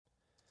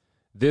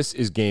This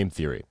is Game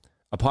Theory,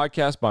 a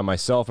podcast by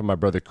myself and my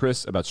brother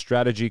Chris about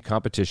strategy,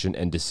 competition,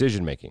 and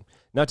decision making.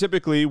 Now,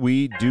 typically,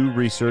 we do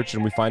research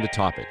and we find a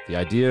topic. The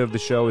idea of the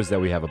show is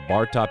that we have a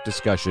bar top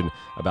discussion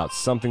about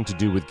something to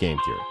do with game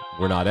theory.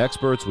 We're not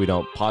experts. We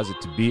don't posit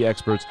to be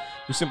experts.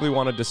 We simply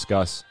want to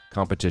discuss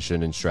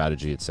competition and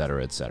strategy,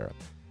 etc., etc.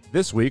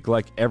 This week,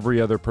 like every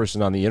other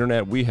person on the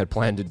internet, we had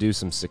planned to do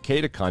some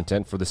cicada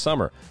content for the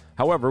summer.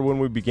 However, when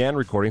we began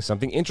recording,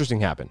 something interesting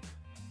happened.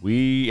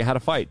 We had a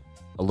fight.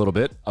 A little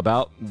bit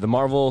about the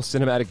Marvel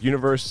Cinematic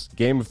Universe,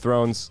 Game of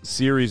Thrones,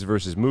 series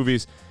versus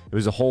movies. It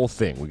was a whole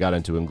thing. We got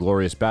into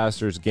Inglorious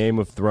Basterds, Game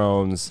of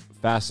Thrones,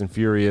 Fast and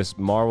Furious,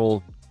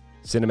 Marvel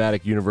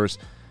Cinematic Universe.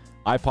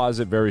 I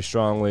posit very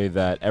strongly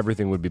that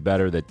everything would be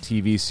better, that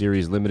TV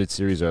series, limited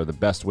series are the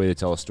best way to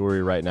tell a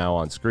story right now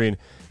on screen.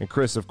 And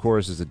Chris, of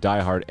course, is a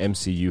diehard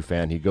MCU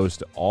fan. He goes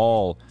to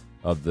all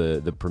of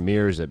the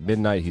premieres at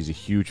midnight. He's a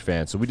huge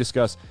fan. So we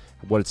discuss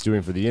what it's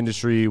doing for the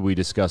industry. We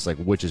discuss like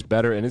which is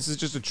better, and this is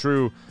just a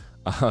true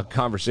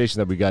conversation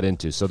that we got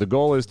into. So the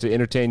goal is to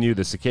entertain you.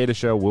 The Cicada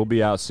Show will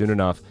be out soon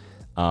enough.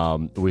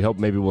 We hope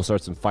maybe we'll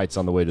start some fights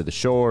on the way to the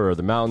shore or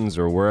the mountains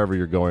or wherever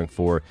you're going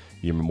for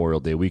your Memorial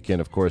Day weekend.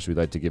 Of course, we'd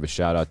like to give a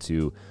shout out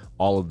to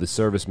all of the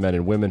servicemen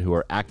and women who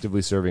are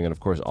actively serving, and of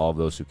course all of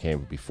those who came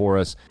before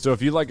us. So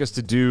if you'd like us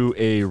to do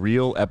a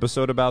real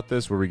episode about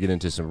this where we get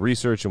into some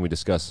research and we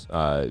discuss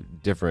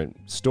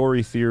different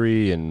story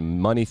theory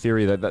and money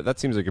theory, that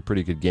seems like a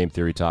pretty good game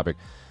theory topic.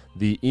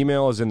 The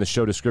email is in the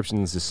show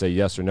descriptions to say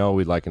yes or no.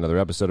 We'd like another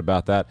episode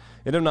about that.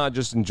 And if not,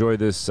 just enjoy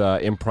this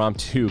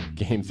impromptu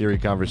game theory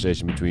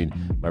conversation between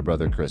my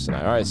brother Chris and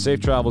I. All right,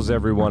 safe travels,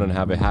 everyone, and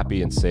have a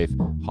happy and safe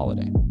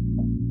holiday.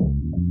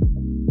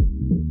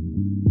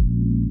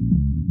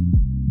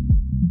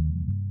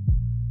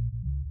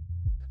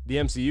 The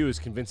MCU is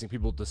convincing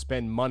people to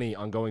spend money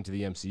on going to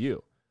the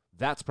MCU.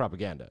 That's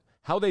propaganda.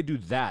 How they do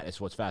that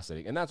is what's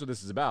fascinating. And that's what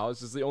this is about.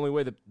 This is the only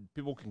way that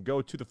people can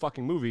go to the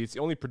fucking movie. It's the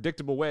only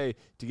predictable way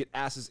to get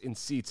asses in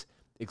seats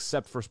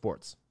except for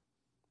sports.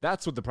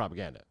 That's what the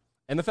propaganda.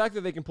 And the fact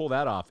that they can pull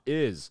that off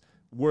is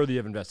worthy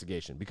of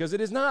investigation because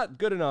it is not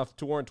good enough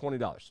to warrant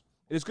 $20.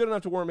 It is good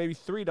enough to warrant maybe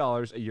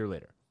 $3 a year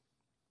later.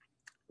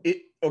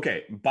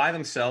 Okay, by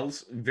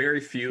themselves, very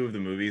few of the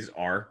movies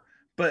are.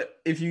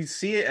 But if you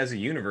see it as a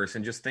universe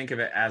and just think of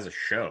it as a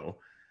show,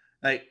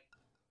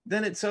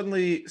 then it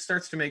suddenly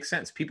starts to make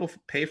sense. People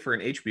pay for an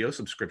HBO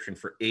subscription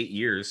for 8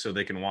 years so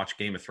they can watch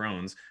Game of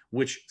Thrones,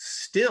 which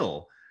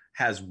still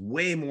has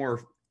way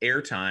more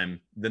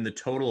airtime than the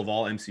total of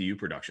all MCU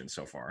productions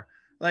so far.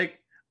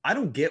 I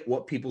don't get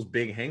what people's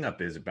big hangup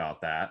is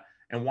about that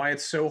and why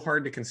it's so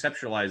hard to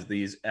conceptualize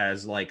these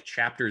as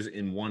chapters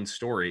in one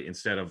story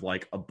instead of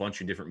a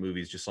bunch of different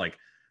movies just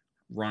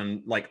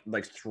run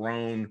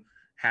thrown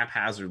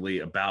haphazardly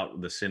about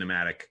the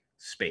cinematic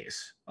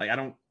space. I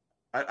don't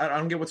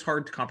get what's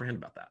hard to comprehend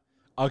about that.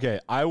 Okay,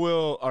 I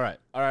will. All right.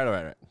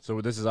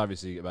 So this is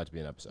obviously about to be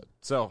an episode.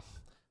 So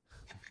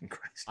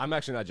I'm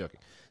actually not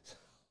joking.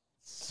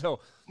 So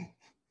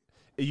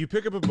you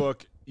pick up a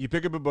book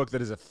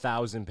that is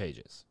 1,000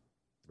 pages,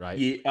 right?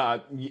 Yeah,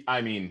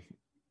 I mean,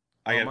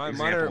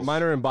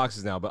 mine are in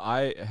boxes now, but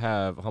I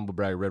have, humble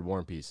brag, read War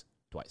and Peace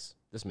twice.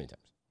 This many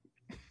times.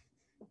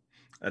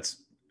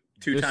 That's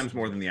two times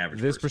more than the average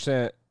This person.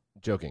 percent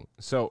joking.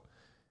 So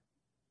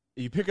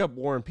you pick up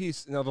War and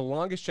Peace. Now, the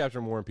longest chapter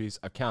in War and Peace,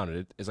 I've counted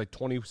it, is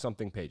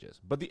 20-something pages.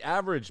 But the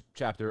average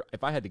chapter,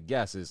 if I had to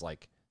guess, is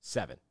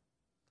 7.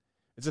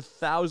 It's a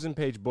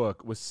 1,000-page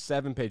book with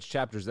 7-page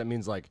chapters. That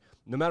means,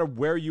 no matter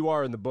where you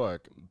are in the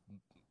book,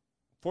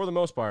 for the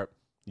most part,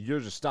 you're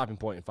just stopping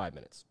point in 5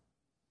 minutes.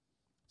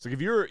 So if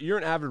you're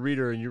an avid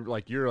reader and you're a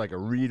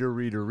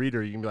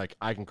reader, you can be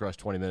I can crush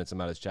 20 minutes.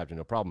 I'm out of this chapter,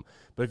 no problem.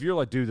 But if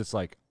you're dude that's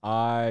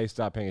I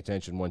stopped paying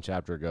attention one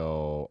chapter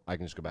ago, I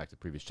can just go back to the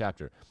previous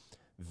chapter.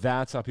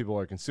 That's how people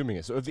are consuming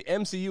it. So if the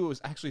MCU was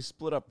actually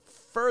split up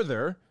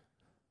further,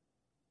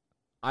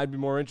 I'd be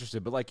more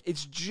interested. But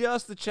it's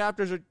just the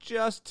chapters are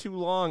just too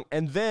long,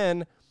 and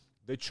then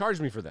they charge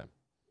me for them.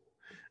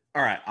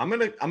 All right, I'm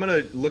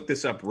gonna look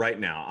this up right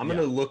now. I'm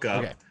gonna look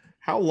up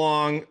how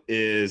long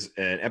is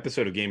an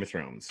episode of Game of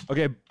Thrones.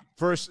 Okay,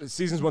 first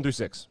seasons 1 through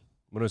 6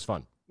 when it was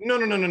fun. No.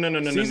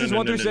 Seasons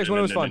 1 through 6 when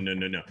it was fun.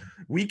 No.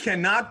 We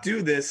cannot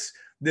do this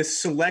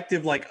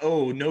selective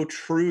no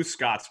true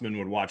Scotsman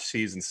would watch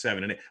season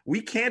 7 and 8. We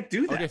can't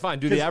do that. Okay, fine.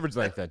 Do the average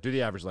length then. Do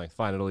the average length.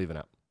 Fine, it'll even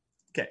out.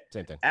 Okay.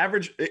 Same thing.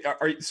 Average.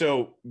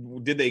 So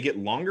did they get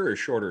longer or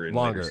shorter in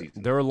later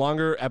seasons? There were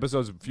longer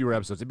episodes, fewer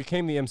episodes. It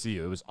became the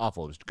MCU. It was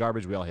awful. It was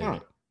garbage. We all hated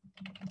it.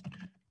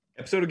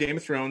 Episode of Game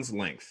of Thrones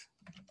length.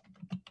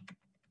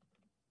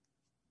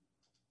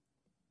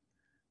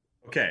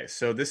 Okay,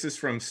 so this is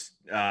from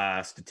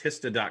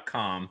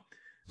Statista.com.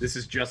 This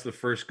is just the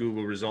first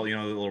Google result, the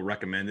little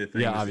recommended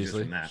thing. Yeah,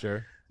 obviously. From that.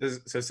 Sure.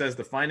 So it says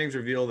the findings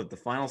reveal that the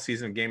final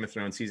season of Game of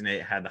Thrones, season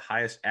 8, had the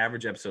highest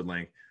average episode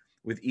length,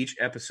 with each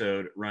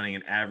episode running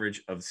an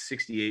average of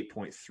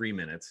 68.3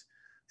 minutes.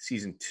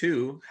 Season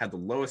 2 had the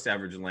lowest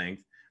average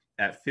length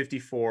at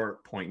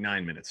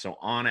 54.9 minutes. So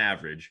on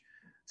average,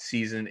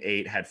 season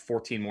 8 had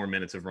 14 more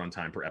minutes of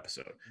runtime per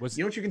episode. Was-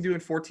 You know what you can do in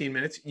 14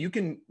 minutes? You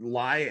can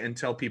lie and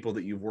tell people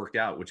that you've worked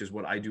out, which is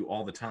what I do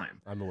all the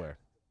time. I'm aware.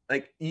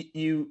 Like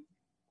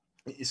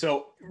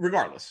so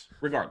regardless.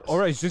 All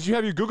right, since you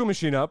have your Google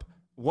machine up,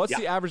 what's Yeah.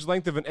 the average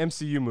length of an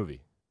MCU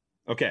movie?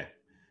 Okay.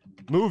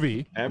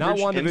 Movie, not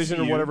Average WandaVision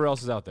or MCU whatever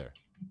else is out there.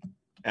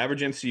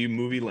 Average MCU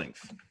movie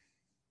length.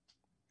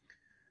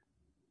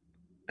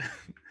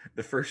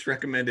 The first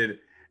recommended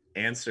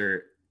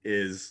answer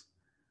is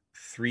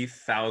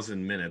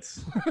 3,000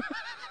 minutes.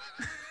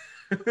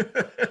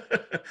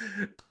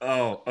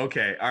 Oh,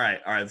 okay. All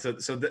right. So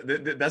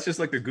that's just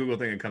like the Google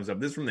thing that comes up.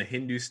 This is from the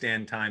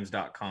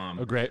HindustanTimes.com.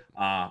 Oh, great.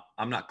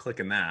 I'm not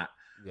clicking that.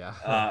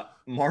 Yeah.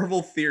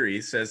 Marvel Theory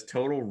says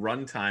total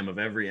runtime of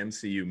every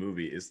MCU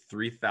movie is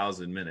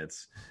 3,000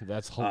 minutes.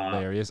 That's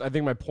hilarious. I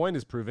think my point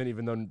is proven,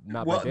 even though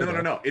not by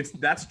data. No.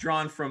 That's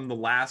drawn from the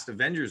last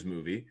Avengers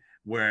movie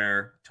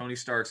where Tony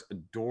Stark's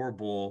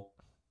adorable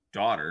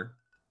daughter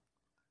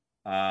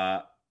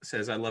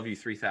says, "I love you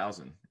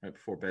 3,000" right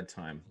before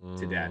bedtime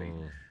to Daddy.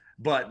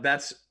 But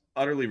that's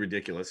utterly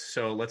ridiculous.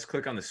 So let's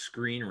click on the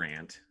Screen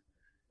Rant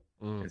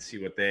and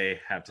see what they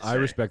have to say. I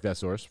respect that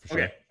source for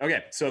sure.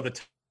 Okay. So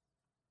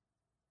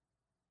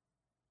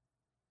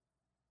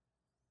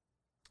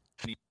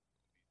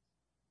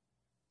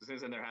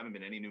since then there haven't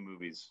been any new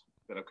movies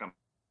that have come.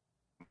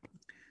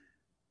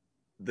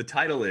 The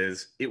title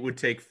is "It Would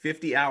Take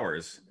 50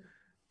 Hours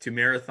to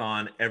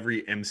Marathon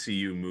Every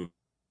MCU Movie."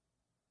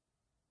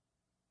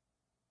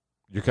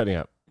 You're cutting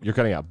out.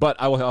 But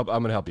I will help.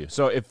 I'm going to help you.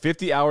 So if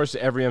 50 hours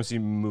to every MCU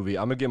movie,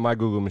 I'm going to get my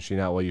Google machine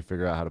out while you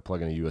figure out how to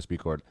plug in a USB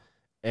cord.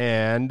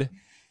 And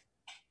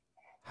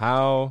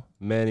how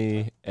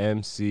many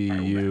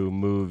MCU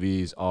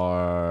movies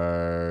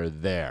are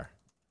there?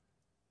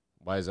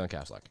 Why is it on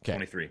caps lock? Okay.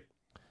 23.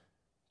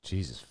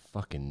 Jesus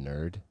fucking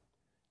nerd.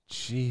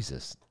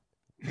 Jesus.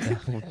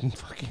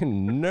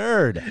 Fucking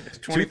nerd. It's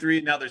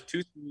 23. Now there's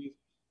 2 series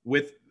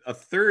with a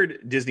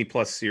 3rd Disney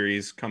Plus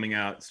series coming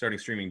out, starting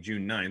streaming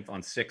June 9th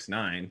on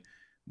 6/9,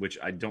 which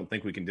I don't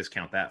think we can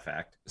discount that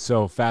fact.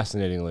 So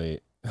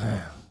fascinatingly,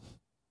 very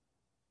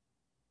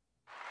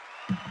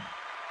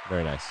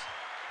nice.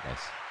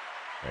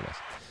 Very nice.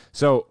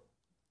 So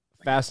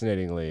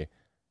fascinatingly,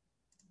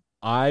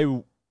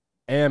 I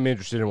am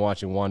interested in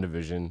watching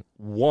WandaVision.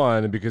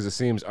 One, because it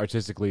seems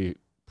artistically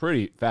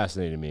pretty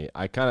fascinating to me.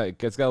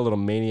 It's got a little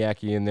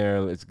maniac-y in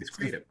there. It's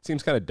creative. It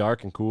seems kind of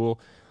dark and cool.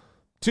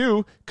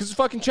 2, because it's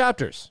fucking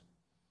chapters,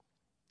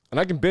 and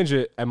I can binge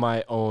it on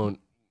my own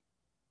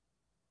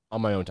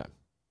time.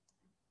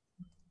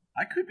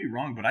 I could be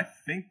wrong, but I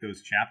think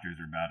those chapters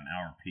are about an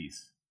hour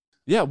apiece.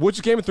 Yeah,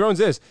 which Game of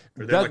Thrones is.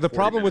 Like the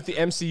problem minutes. with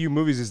the MCU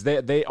movies is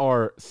they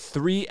are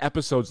 3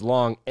 episodes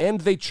long, and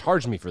they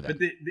charge me for that. But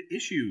the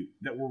issue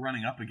that we're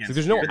running up against, So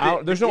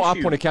there's no out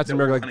point of Captain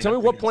America. Like, tell me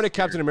what point of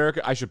Captain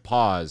America I should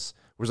pause.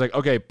 Where it's like,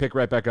 okay, pick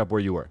right back up where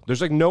you were.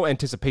 There's like no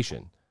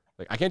anticipation.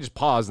 Like, I can't just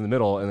pause in the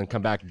middle and then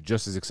come back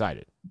just as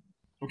excited.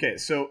 Okay,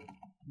 so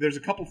there's a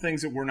couple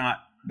things that we're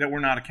not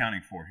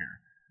accounting for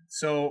here.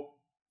 So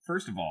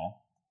first of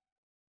all,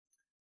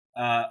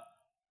 the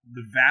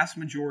vast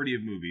majority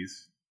of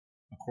movies,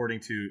 according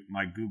to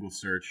my Google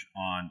search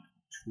on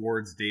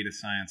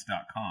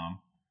towardsdatascience.com,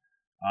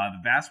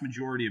 the vast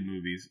majority of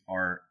movies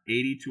are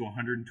 80 to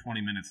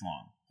 120 minutes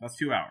long. That's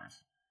 2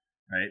 hours,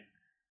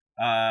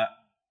 right?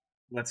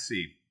 Let's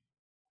see.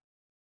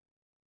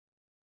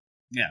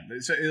 Yeah,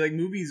 so like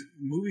movies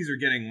are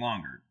getting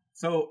longer.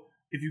 So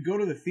if you go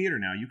to the theater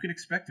now, you can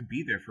expect to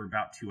be there for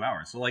about 2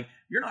 hours. So like,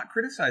 you're not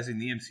criticizing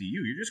the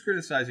MCU, you're just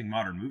criticizing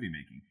modern movie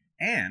making.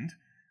 And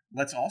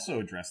let's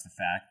also address the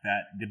fact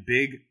that the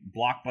big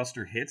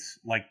blockbuster hits,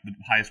 like the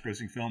highest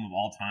grossing film of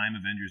all time,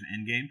 Avengers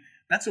Endgame,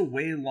 that's a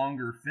way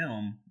longer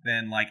film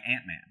than like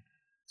Ant-Man.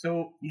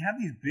 So you have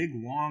these big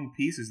long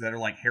pieces that are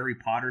like Harry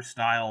Potter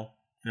style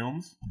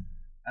films,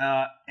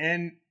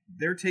 and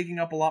they're taking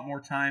up a lot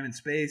more time and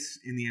space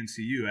in the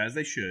MCU, as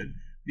they should,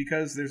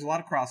 because there's a lot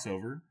of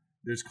crossover.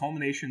 There's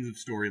culminations of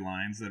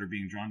storylines that are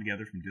being drawn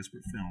together from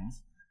disparate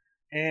films,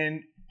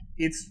 and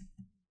it's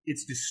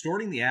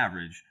distorting the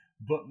average.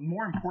 But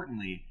more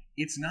importantly,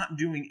 it's not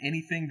doing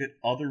anything that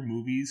other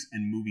movies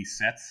and movie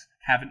sets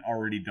haven't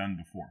already done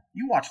before.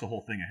 You watch the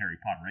whole thing of Harry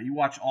Potter, right? You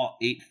watch all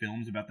 8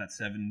 films about that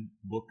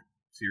 7-book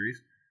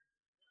series.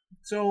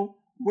 So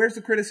where's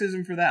the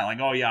criticism for that? Like,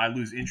 oh yeah, I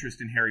lose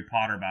interest in Harry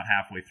Potter about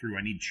halfway through.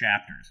 I need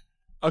chapters.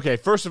 Okay,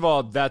 first of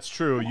all, that's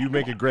true. You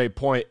make a great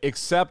point,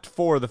 except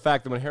for the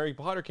fact that when Harry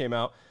Potter came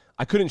out,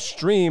 I couldn't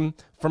stream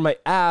from my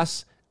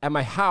ass at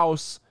my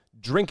house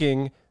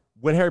drinking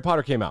when Harry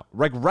Potter came out.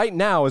 Like, right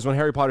now is when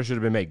Harry Potter should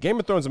have been made. Game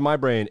of Thrones in my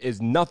brain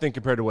is nothing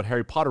compared to what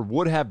Harry Potter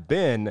would have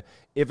been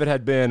if it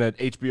had been an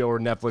HBO or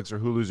Netflix or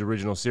Hulu's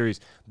original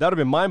series. That would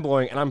have been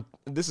mind-blowing, and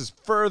this is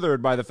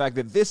furthered by the fact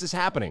that this is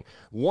happening.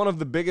 One of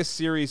the biggest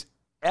series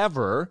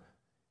ever,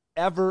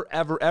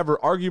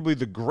 arguably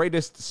the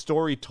greatest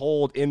story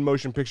told in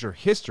motion picture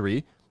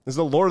history, is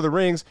The Lord of the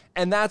Rings,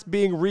 and that's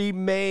being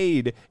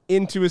remade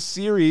into a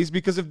series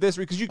because of this,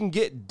 because you can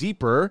get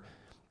deeper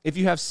if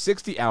you have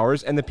 60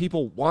 hours and the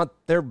people want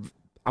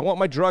I want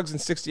my drugs in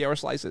 60-hour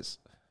slices.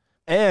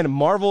 And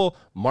Marvel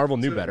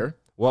knew better.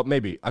 Well,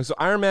 maybe. So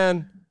Iron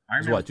Man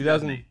was what,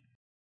 2008?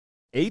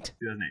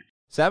 2008.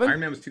 7? Iron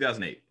Man was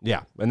 2008.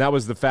 Yeah, and that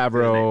was the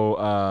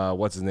Favreau,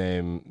 what's his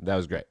name? That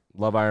was great.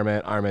 Love Iron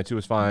Man. Iron Man 2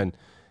 was fine.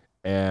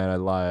 And I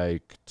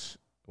liked,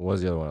 what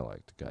was the other one I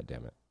liked? God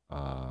damn it.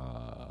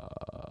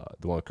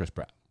 The one with Chris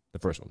Pratt. The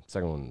first one.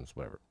 Second one was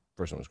whatever.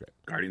 First one was great.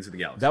 Guardians of the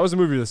Galaxy. That was a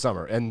movie of the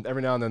summer. And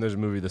every now and then there's a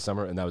movie of the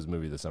summer, and that was a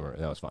movie of the summer,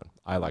 and that was fun.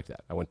 I liked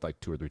that. I went like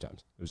 2 or 3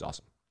 times. It was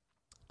awesome.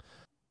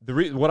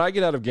 What I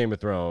get out of Game of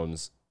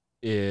Thrones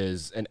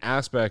is an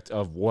aspect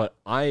of what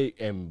I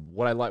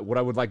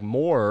would like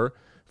more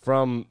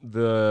from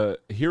the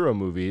hero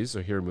movies,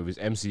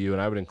 MCU,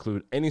 and I would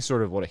include any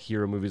sort of what a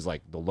hero movies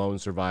like The Lone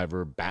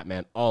Survivor,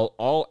 Batman,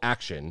 all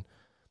action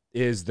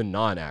is the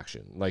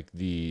non-action, like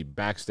the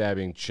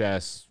backstabbing,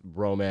 chess,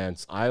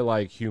 romance. I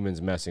like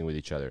humans messing with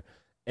each other.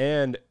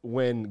 And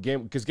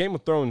because Game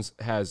of Thrones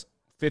has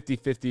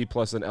 50-50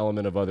 plus an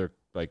element of other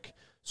like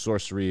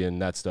sorcery and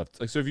that stuff.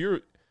 Like, so if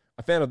you're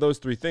a fan of those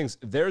 3 things,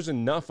 there's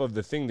enough of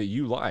the thing that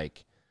you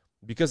like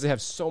because they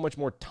have so much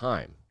more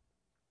time.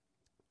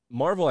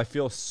 Marvel, I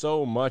feel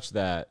so much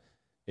that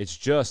it's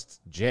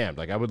just jammed.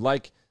 Like, I would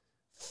like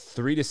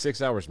 3 to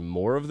 6 hours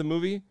more of the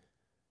movie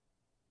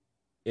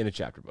in a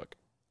chapter book.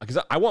 Because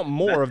I want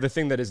more of the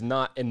thing that is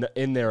not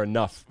in there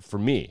enough for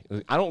me.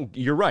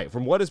 You're right.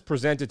 From what is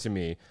presented to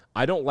me,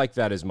 I don't like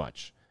that as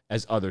much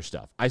as other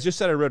stuff. I just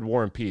said I read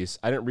War and Peace.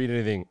 I didn't read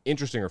anything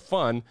interesting or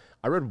fun.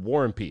 I read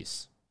War and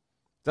Peace.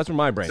 That's where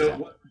my brain's at.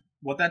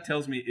 What that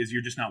tells me is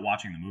you're just not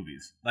watching the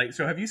movies. Like,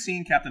 so have you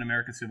seen Captain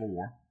America: Civil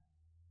War?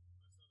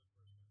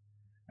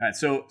 All right,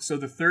 so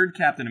the third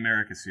Captain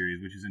America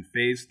series, which is in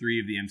Phase 3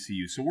 of the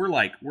MCU, so we're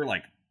like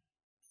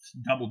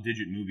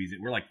double-digit movies.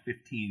 We're like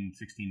 15,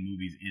 16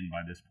 movies in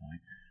by this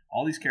point.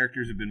 All these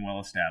characters have been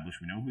well established.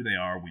 We know who they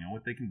are. We know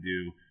what they can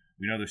do.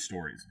 We know their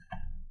stories.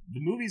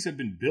 The movies have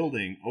been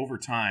building over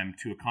time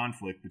to a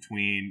conflict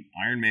between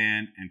Iron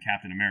Man and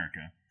Captain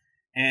America.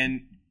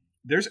 And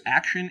there's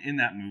action in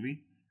that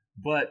movie,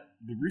 but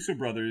the Russo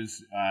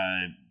brothers, what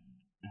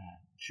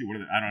are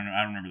they? I don't know.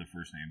 I don't remember the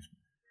first names.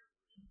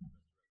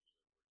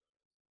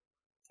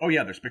 Oh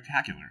yeah, they're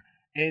spectacular.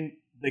 And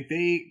like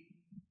they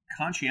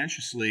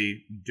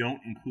conscientiously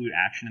don't include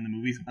action in the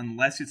movies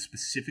unless it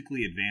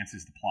specifically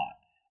advances the plot.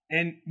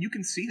 And you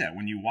can see that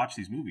when you watch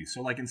these movies.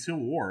 So like in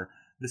Civil War,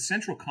 the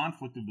central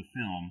conflict of the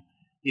film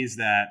is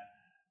that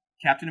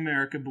Captain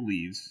America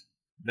believes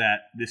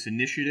that this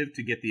initiative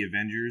to get the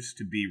Avengers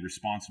to be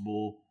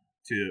responsible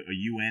to a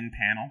UN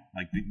panel,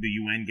 like the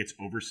UN gets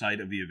oversight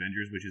of the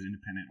Avengers, which is an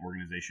independent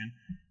organization.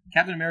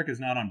 Captain America is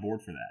not on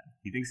board for that.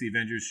 He thinks the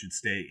Avengers should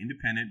stay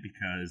independent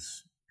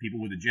because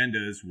people with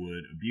agendas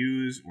would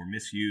abuse or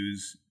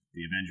misuse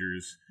the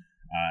Avengers,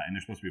 and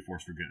they're supposed to be a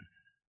force for good.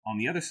 On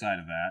the other side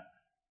of that,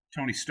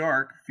 Tony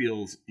Stark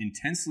feels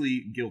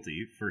intensely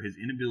guilty for his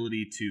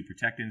inability to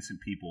protect innocent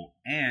people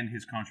and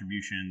his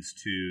contributions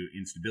to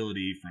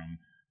instability from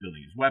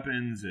building his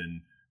weapons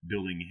and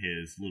building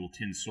his little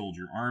tin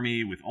soldier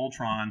army with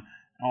Ultron,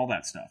 all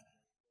that stuff.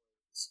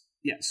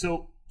 Yeah,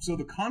 so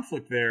the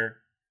conflict there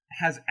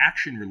has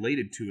action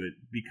related to it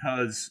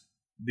because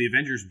the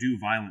Avengers do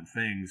violent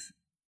things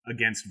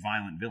against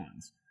violent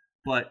villains.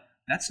 But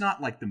that's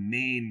not like the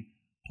main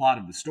plot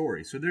of the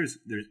story. So there's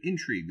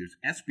intrigue, there's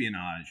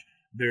espionage,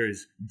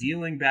 there's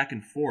dealing back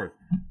and forth.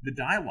 The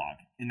dialogue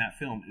in that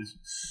film is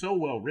so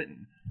well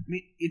written. I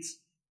mean,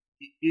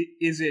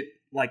 is it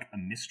like a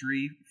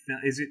mystery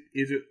film? Is it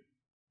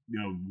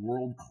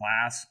world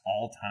class,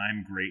 all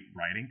time great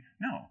writing?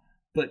 No,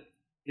 but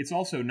it's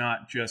also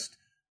not just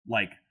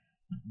like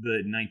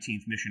the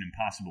 19th Mission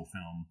Impossible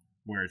film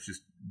where it's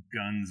just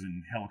guns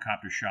and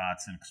helicopter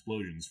shots and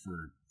explosions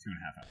for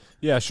 2.5 hours.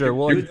 Yeah, sure.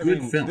 Well,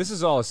 film. This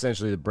is all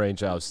essentially the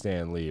brainchild of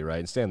Stan Lee, right?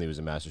 And Stan Lee was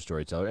a master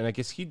storyteller, and I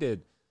guess he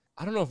did.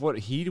 I don't know if what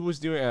he was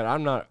doing. And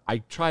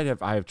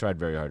I have tried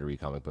very hard to read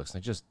comic books, and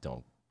I just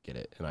don't get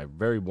it. And I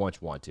very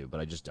much want to, but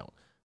I just don't.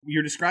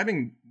 You're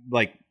describing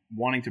like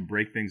wanting to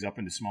break things up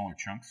into smaller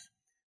chunks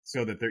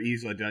so that they're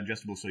easily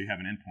digestible, so you have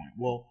an endpoint.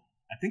 Well,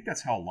 I think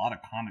that's how a lot of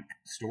comic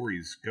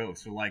stories go.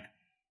 So like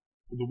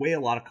the way a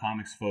lot of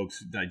comics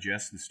folks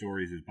digest the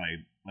stories is by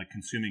like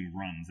consuming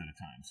runs at a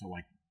time. So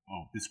like,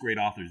 oh, this great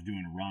author is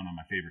doing a run on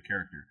my favorite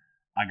character.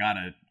 I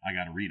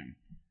gotta read them.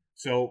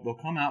 So they'll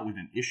come out with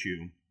an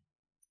issue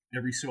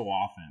every so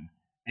often,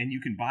 and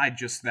you can buy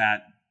just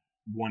that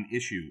one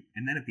issue.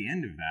 And then at the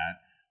end of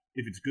that,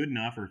 if it's good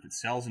enough or if it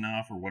sells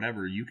enough or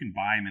whatever, you can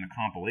buy them in a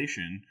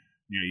compilation.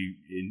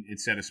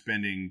 Instead of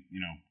spending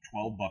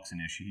 $12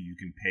 an issue, you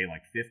can pay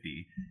like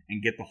 $50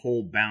 and get the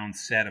whole bound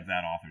set of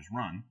that author's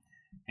run,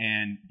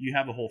 and you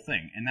have the whole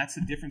thing. And that's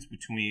the difference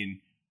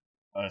between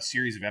a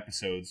series of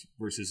episodes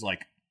versus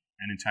like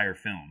an entire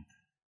film.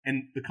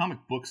 And the comic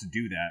books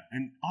do that,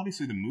 and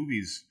obviously the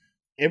movies.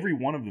 Every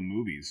one of the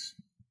movies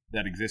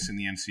that exists in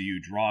the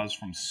MCU draws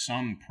from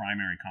some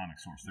primary comic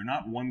source. They're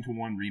not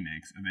one-to-one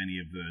remakes of any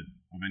of the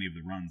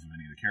runs of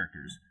any of the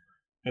characters,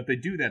 but they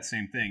do that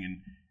same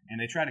thing. and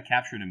they try to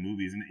capture it in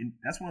movies, and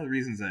that's one of the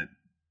reasons that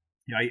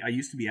I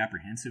used to be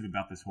apprehensive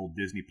about this whole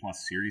Disney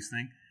Plus series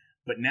thing,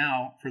 but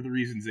now, for the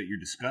reasons that you're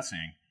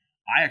discussing,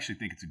 I actually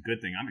think it's a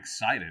good thing. I'm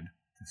excited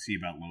to see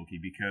about Loki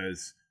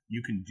because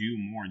you can do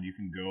more and you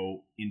can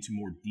go into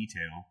more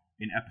detail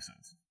in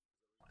episodes.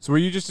 So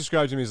what you just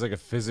described to me is like a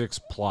physics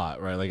plot,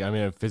 right? Like, I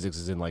mean, physics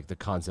is in like the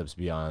concepts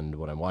beyond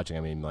what I'm watching. I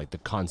mean, like the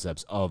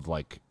concepts of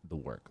like the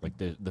work, like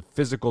the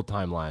physical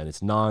timeline.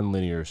 It's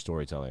non-linear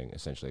storytelling,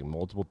 essentially.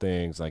 Multiple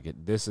things. Like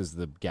this is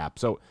the gap.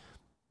 So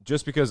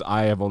just because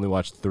I have only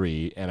watched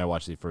 3 and I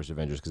watched the first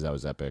Avengers because that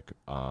was epic,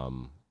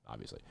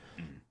 obviously.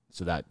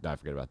 So that I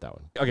forget about that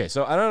one. Okay,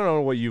 so I don't know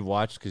what you've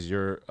watched because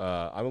you're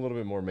I'm a little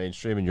bit more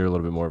mainstream and you're a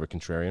little bit more of a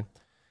contrarian.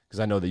 Because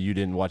I know that you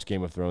didn't watch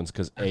Game of Thrones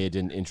because A, it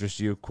didn't interest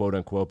you, quote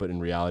unquote, but in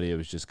reality, it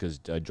was just because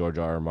George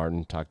R. R.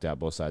 Martin talked out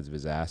both sides of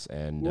his ass.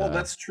 And well,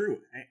 that's true.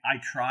 I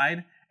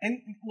tried,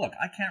 and look,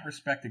 I can't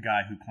respect a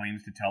guy who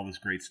claims to tell this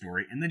great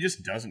story and then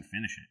just doesn't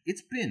finish it.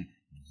 It's been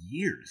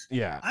years.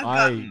 Yeah,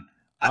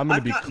 I'm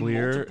going to be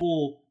clear.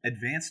 Multiple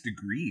advanced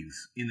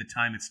degrees in the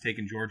time it's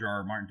taken George R.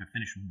 R. Martin to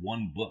finish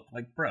one book.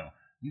 Like, bro,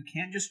 you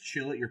can't just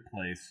chill at your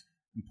place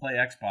and play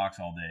Xbox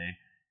all day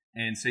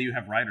and say you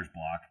have writer's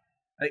block.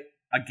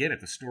 I get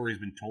it. The story's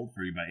been told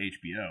for you by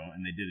HBO,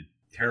 and they did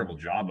a terrible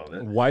job of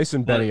it. Weiss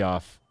and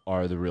Benioff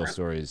are the real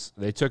stories.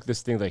 They took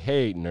this thing like,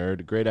 hey,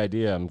 nerd, great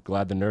idea. I'm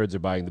glad the nerds are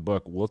buying the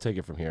book. We'll take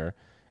it from here.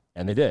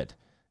 And they did.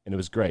 And it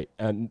was great.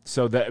 And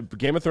so the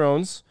Game of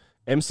Thrones,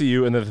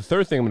 MCU, and then the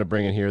third thing I'm going to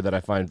bring in here that I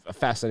find a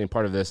fascinating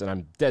part of this, and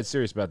I'm dead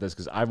serious about this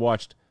because I've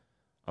watched,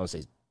 I would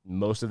say,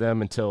 most of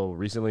them until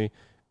recently,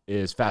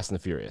 is Fast and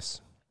the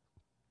Furious.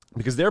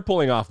 Because they're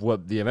pulling off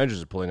what the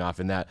Avengers are pulling off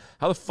in that.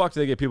 How the fuck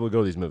do they get people to go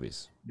to these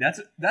movies?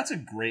 That's a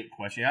great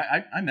question.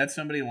 I met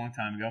somebody a long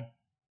time ago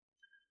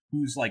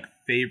whose like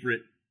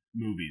favorite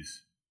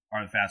movies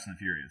are the Fast and the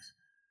Furious.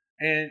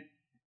 And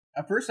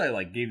at first I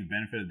like gave the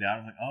benefit of the doubt. I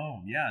was like, oh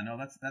yeah, no,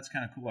 that's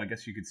kind of cool. I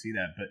guess you could see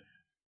that. But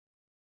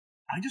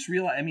I just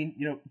realized, I mean,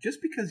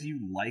 just because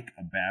you like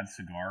a bad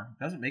cigar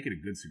doesn't make it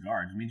a good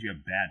cigar. It just means you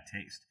have bad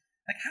taste.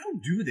 Like, how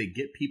do they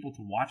get people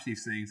to watch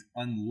these things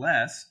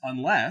unless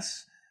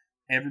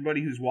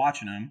everybody who's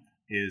watching them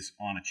is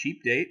on a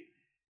cheap date,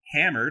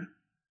 hammered,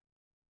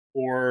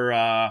 or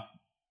I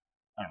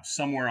don't know,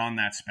 somewhere on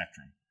that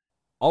spectrum.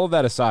 All of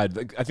that aside,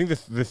 like, I think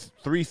the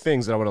 3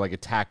 things that I want to like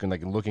attack and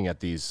like looking at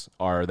these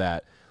are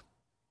that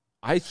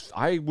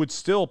I would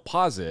still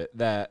posit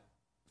that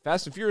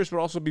Fast and Furious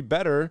would also be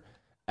better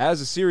as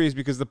a series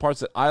because the parts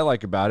that I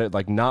like about it,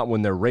 like not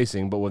when they're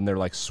racing, but when they're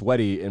like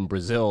sweaty in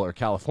Brazil or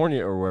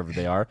California or wherever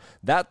they are,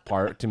 that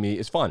part to me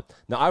is fun.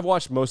 Now, I've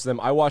watched most of them.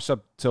 I watched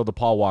up till when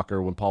Paul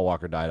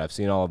Walker died. I've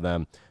seen all of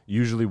them,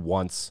 usually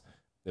once.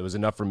 It was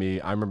enough for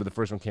me. I remember the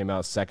first one came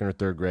out 2nd or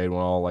 3rd grade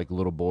when all like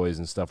little boys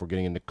and stuff were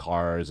getting into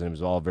cars and it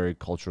was all very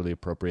culturally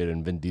appropriate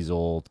and Vin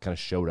Diesel kind of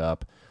showed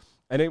up.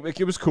 And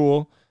it was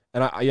cool.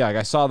 And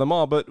I saw them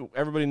all, but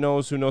everybody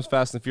knows who knows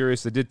Fast and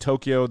Furious. They did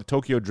the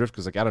Tokyo Drift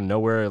was like out of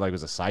nowhere, like it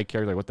was a side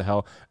character, like what the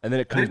hell? And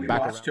then it comes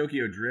back. We watched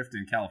Tokyo Drift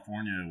in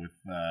California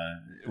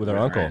with our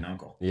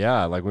uncle.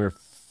 Yeah, like we were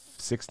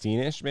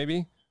 16-ish,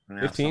 maybe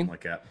 15, something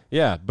like that.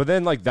 Yeah, but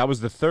then like that was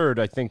the 3rd,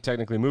 I think,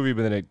 technically movie,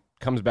 but then it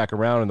comes back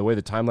around, and the way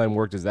the timeline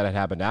worked is that it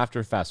happened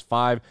after Fast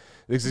 5.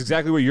 It's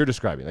exactly what you're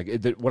describing.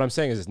 Like what I'm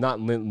saying is it's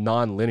not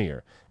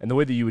non-linear, and the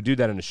way that you would do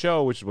that in a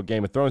show, which is what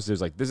Game of Thrones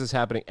is, like this is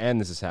happening and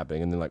this is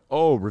happening, and then like,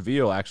 oh,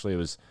 reveal, actually it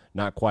was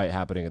not quite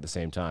happening at the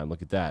same time.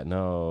 Look at that.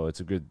 No,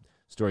 it's a good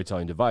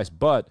storytelling device,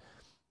 but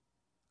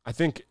I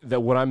think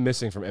that what I'm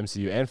missing from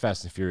MCU and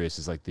Fast and Furious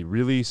is like the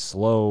really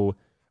slow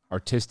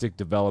artistic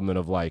development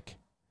of like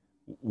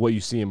what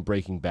you see in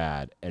Breaking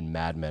Bad and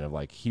Mad Men of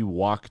like he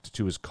walked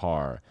to his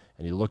car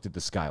and he looked at the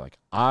sky. Like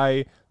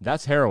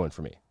that's heroin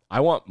for me. I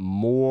want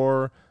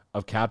more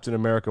of Captain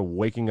America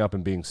waking up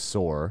and being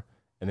sore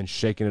and then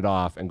shaking it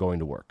off and going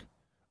to work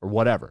or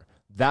whatever.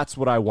 That's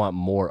what I want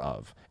more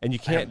of. And you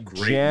can't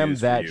jam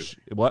that.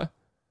 What?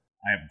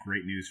 I have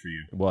great news for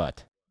you.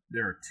 What?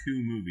 There are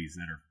 2 movies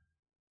that are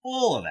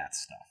full of that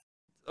stuff.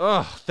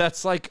 Ugh,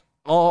 that's like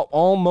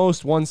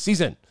almost one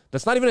season.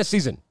 That's not even a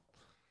season.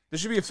 There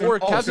should be a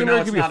Captain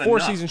America could be a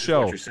 4-season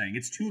show. What you're saying.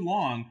 It's too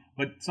long,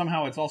 but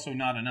somehow it's also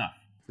not enough.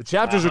 The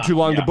chapters are too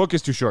long. Yeah. The book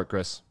is too short,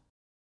 Chris.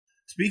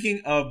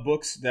 Speaking of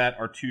books that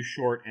are too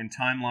short and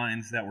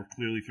timelines that were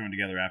clearly thrown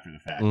together after the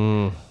fact,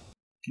 can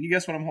you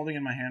guess what I'm holding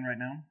in my hand right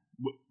now?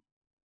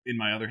 In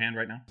my other hand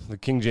right now? The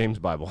King James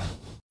Bible.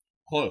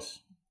 Close.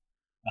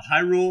 The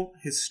Hyrule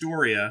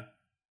Historia,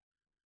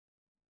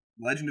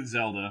 Legend of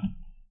Zelda.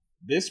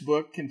 This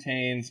book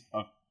contains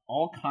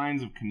all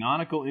kinds of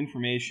canonical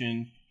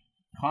information,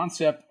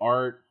 concept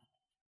art,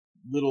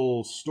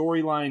 little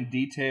storyline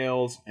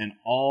details, and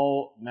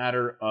all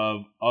matter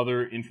of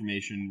other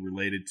information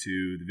related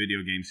to the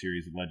video game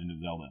series of Legend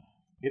of Zelda.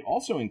 It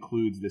also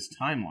includes this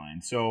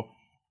timeline. So,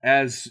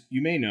 as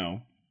you may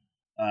know,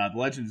 The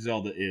Legend of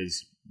Zelda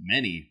is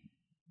many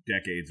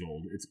decades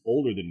old. It's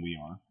older than we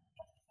are.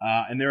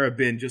 And there have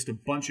been just a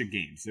bunch of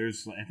games.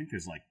 I think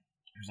there's like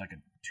a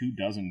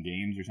 24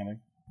 games or something.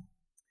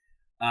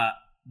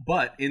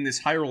 But in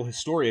this Hyrule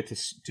Historia,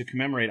 to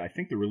commemorate, I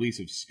think, the release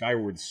of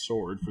Skyward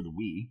Sword for the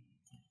Wii,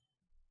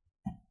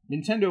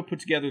 Nintendo put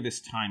together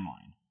this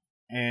timeline.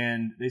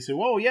 And they said,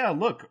 well, yeah,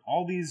 look,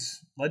 all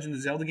these Legend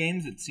of Zelda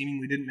games that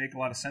seemingly didn't make a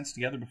lot of sense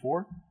together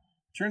before,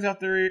 turns out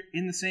they're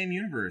in the same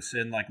universe.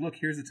 And, like, look,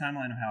 here's the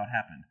timeline of how it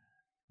happened.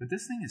 But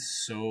this thing is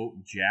so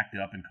jacked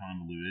up and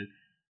convoluted.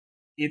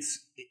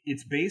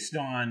 It's based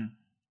on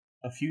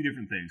a few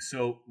different things.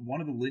 So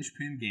one of the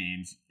linchpin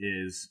games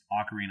is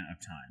Ocarina of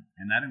Time,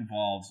 and that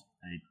involves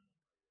I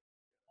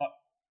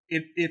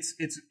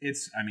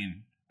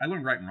mean, I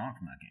learned right and wrong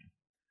from that game.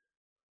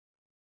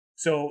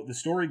 So the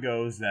story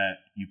goes that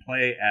you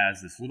play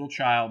as this little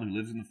child who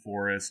lives in the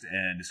forest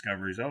and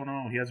discovers, oh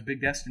no, he has a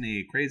big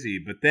destiny, crazy.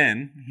 But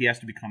then he has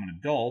to become an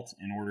adult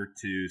in order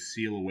to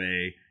seal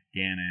away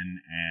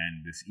Ganon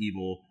and this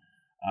evil.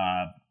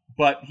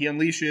 But he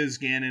unleashes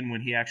Ganon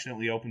when he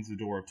accidentally opens the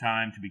door of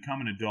time to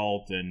become an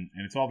adult, and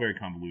it's all very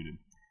convoluted.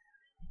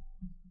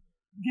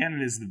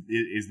 Ganon is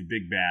the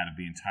big bad of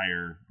the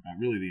entire,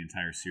 really the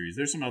entire series.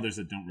 There's some others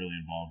that don't really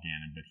involve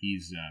Ganon, but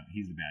he's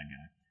the bad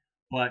guy.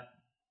 But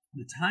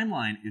the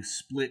timeline is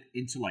split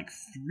into like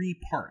 3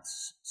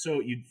 parts.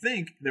 So you'd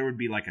think there would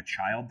be like a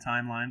child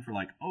timeline for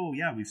like, oh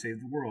yeah, we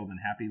saved the world,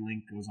 and Happy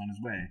Link goes on his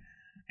way.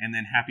 And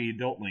then Happy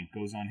Adult Link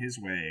goes on his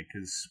way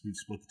because we've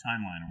split the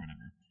timeline or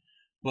whatever.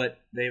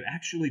 But they've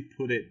actually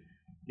put it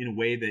in a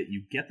way that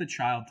you get the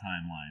child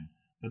timeline,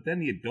 but then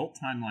the adult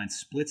timeline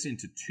splits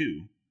into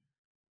 2.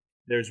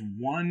 There's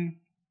one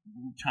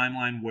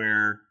timeline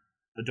where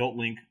Adult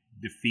Link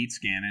defeats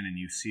Ganon and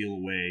you seal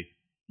away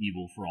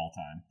evil for all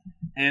time.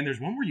 And there's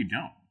one where you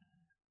don't.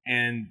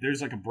 And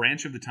there's like a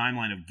branch of the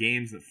timeline of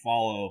games that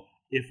follow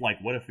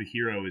what if the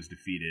hero is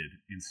defeated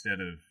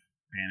instead of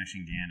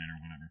banishing Ganon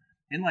or whatever.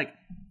 And like,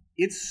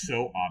 it's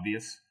so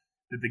obvious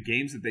that the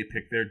games that they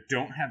pick there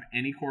don't have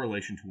any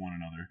correlation to one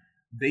another.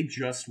 They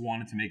just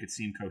wanted to make it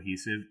seem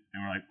cohesive.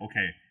 And we're like,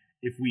 okay,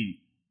 if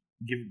we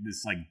give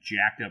this like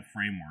jacked up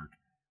framework,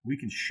 we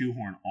can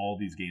shoehorn all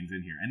these games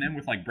in here. And then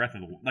with like Breath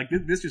of the Wild, like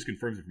this just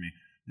confirms it for me.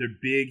 Their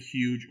big,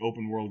 huge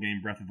open world game,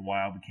 Breath of the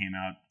Wild, that came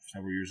out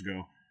several years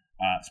ago.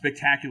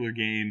 Spectacular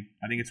game.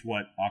 I think it's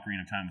what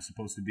Ocarina of Time was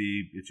supposed to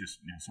be. It's just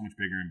so much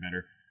bigger and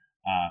better.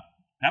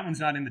 That one's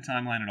not in the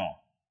timeline at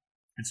all.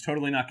 It's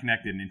totally not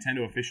connected.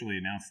 Nintendo officially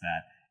announced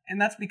that. And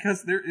that's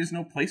because there is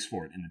no place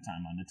for it in the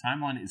timeline. The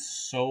timeline is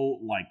so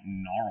like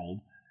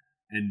gnarled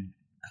and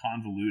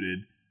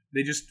convoluted.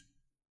 They just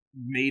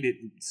made it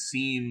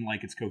seem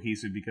like it's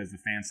cohesive because the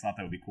fans thought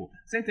that would be cool.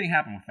 Same thing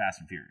happened with Fast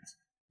and Furious.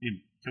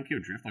 In Tokyo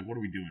Drift, like, what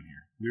are we doing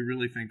here? We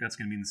really think that's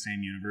going to be in the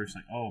same universe?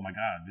 Like, oh my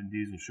god, Vin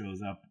Diesel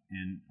shows up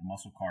in a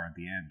muscle car at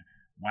the end.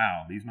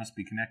 Wow, these must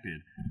be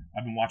connected.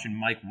 I've been watching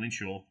Mike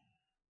Winchell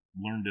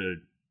learn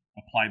to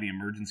apply the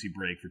emergency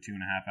brake for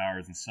 2.5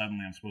 hours, and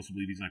suddenly I'm supposed to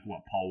believe he's like,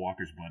 what, Paul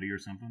Walker's buddy or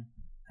something?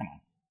 Come on.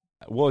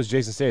 What was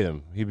Jason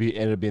Statham?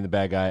 Ended up being the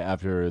bad guy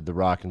after The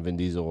Rock and Vin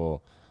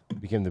Diesel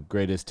became the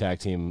greatest tag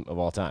team of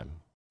all time.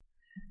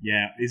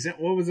 Yeah,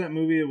 what was that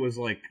movie? It was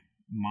like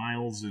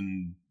Miles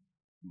and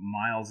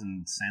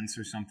Sense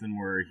or something,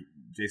 where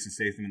Jason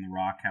Statham and The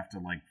Rock have to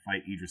like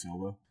fight Idris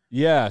Elba.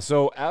 Yeah,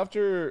 so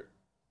after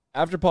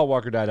Paul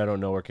Walker died, I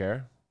don't know or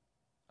care.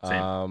 Same.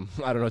 I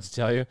don't know what to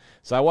tell you.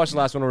 So I watched the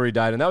last one where he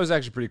died, and that was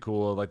actually pretty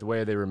cool. Like the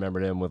way they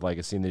remembered him with like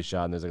a scene they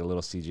shot, and there's like a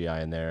little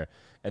CGI in there.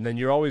 And then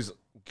you're always,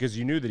 because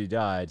you knew that he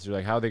died, so you're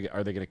like,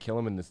 are they going to kill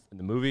him in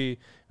the movie?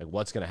 Like,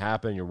 what's going to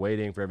happen? You're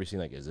waiting for every scene.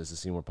 Like, is this the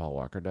scene where Paul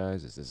Walker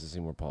dies? Is this the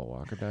scene where Paul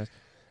Walker dies?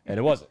 And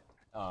it wasn't.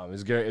 It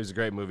was a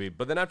great movie.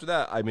 But then after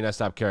that, I mean, I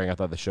stopped caring. I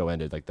thought the show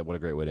ended. Like, what a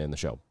great way to end the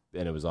show.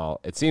 And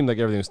it seemed like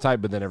everything was tight,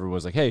 but then everyone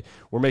was like, hey,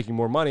 we're making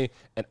more money.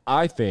 And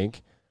I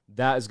think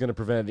that is going to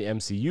prevent the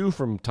MCU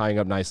from tying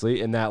up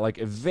nicely, in that, like,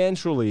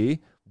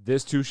 eventually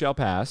this too shall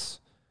pass.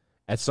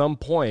 At some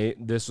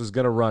point, this was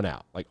going to run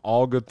out. Like,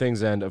 all good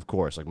things end, of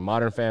course. Like,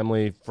 Modern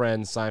Family,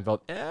 Friends,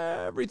 Seinfeld,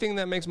 everything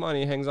that makes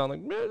money hangs on like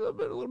a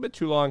little bit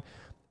too long.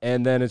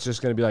 And then it's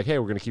just going to be like, hey,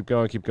 we're going to keep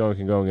going.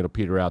 It'll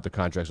peter out. The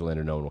contracts will end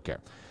and no one will care.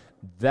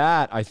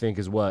 That, I think,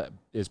 is what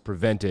is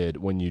prevented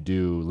when you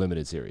do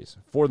limited series,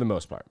 for the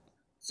most part.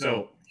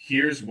 So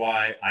here's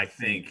why I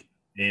think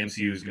the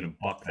MCU is going to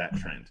buck that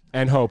trend.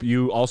 And hope.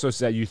 You also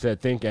said,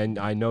 think, and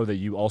I know that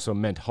you also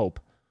meant hope.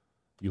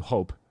 You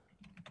hope.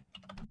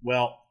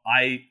 Well,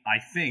 I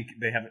think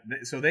they have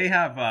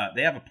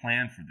a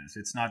plan for this.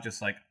 It's not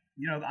just like,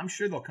 I'm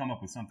sure they'll come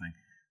up with something.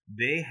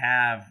 They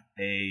have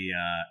a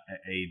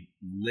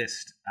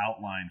list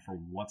outlined for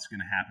what's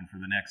going to happen for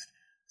the next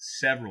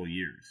several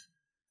years.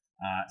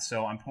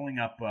 So I'm pulling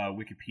up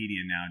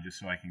Wikipedia now just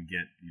so I can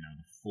get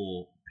the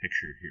full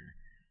picture here.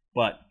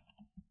 But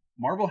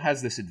Marvel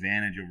has this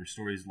advantage over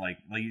stories like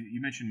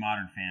you mentioned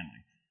Modern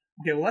Family.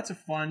 Okay, well, that's a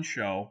fun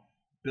show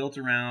built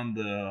around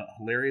the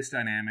hilarious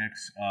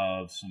dynamics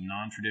of some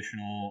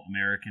non-traditional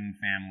American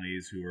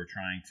families who are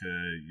trying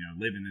to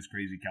live in this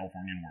crazy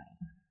Californian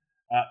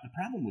world. The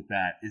problem with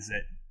that is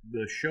that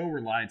the show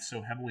relied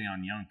so heavily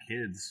on young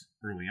kids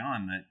early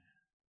on that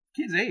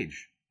kids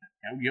age.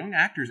 young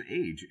actors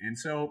age, and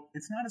so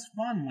it's not as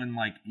fun when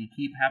like you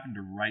keep having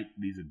to write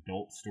these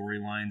adult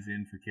storylines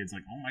in for kids.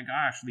 Like, oh my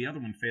gosh, the other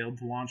one failed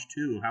to launch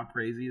too. How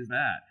crazy is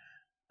that?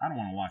 I don't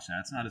want to watch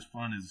that. It's not as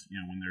fun as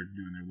when they're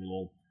doing their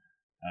little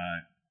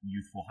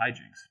youthful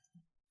hijinks.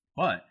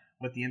 But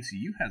what the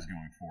MCU has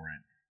going for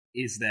it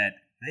is that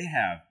they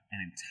have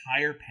an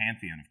entire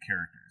pantheon of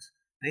characters.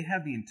 They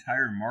have the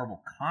entire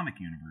Marvel comic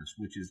universe,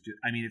 which is just,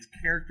 it's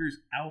characters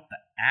out the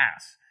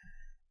ass.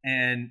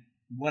 And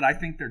what I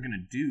think they're going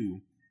to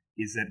do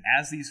is that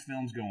as these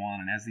films go on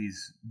and as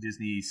these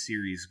Disney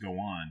series go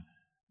on,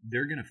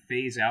 they're going to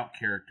phase out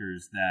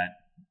characters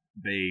that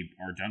they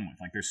are done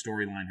with. Like their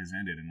storyline has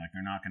ended and like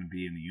they're not going to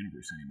be in the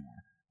universe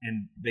anymore.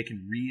 And they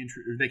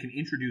can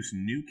introduce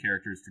new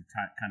characters to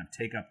kind of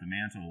take up the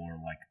mantle or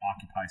like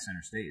occupy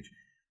center stage.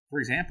 For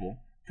example,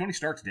 Tony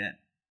Stark's dead.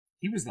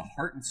 He was the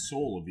heart and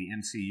soul of the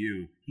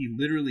MCU. He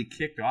literally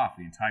kicked off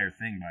the entire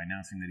thing by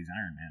announcing that he's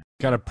Iron Man.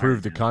 Kind of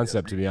proved the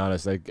concept, to be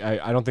honest. Like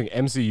I don't think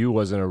MCU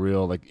wasn't a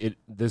real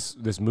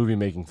this movie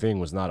making thing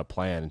was not a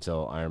plan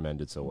until Iron Man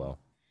did so well.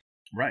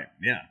 Right.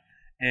 Yeah.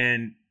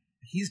 And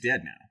he's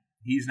dead now.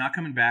 He's not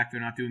coming back.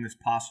 They're not doing this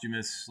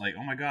posthumous like,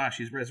 oh my gosh,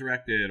 he's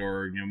resurrected,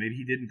 or maybe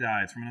he didn't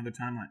die. It's from another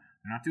timeline.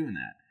 They're not doing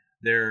that.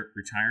 They're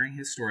retiring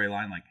his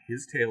storyline. Like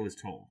his tale is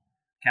told.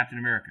 Captain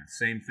America,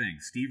 same thing.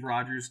 Steve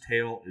Rogers'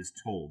 tale is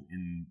told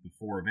in the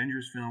 4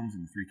 Avengers films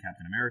and the 3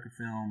 Captain America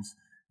films,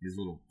 his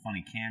little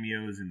funny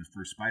cameos in the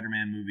first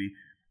Spider-Man movie.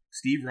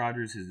 Steve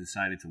Rogers has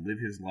decided to live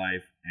his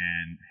life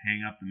and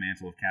hang up the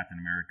mantle of Captain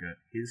America.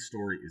 His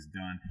story is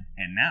done.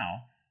 And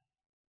now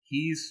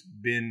he's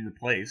been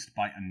replaced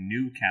by a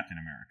new Captain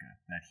America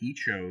that he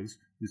chose,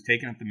 who's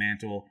taken up the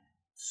mantle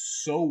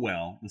so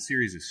well. The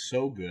series is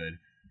so good.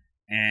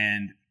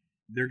 And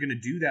they're going to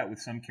do that with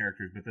some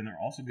characters, but then they're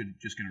also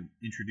just going to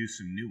introduce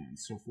some new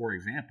ones. So, for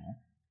example,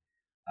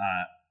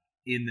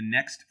 in the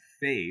next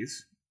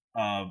phase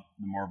of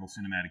the Marvel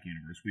Cinematic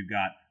Universe, we've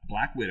got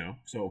Black Widow.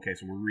 So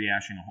we're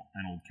rehashing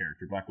an old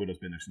character. Black Widow's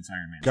been there since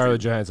Iron Man. Scarlett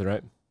Johansson,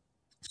 right?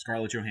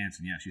 Scarlett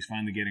Johansson, yeah. She's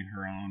finally getting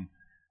her own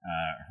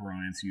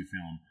MCU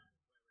film.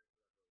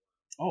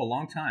 Oh, a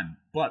long time.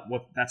 But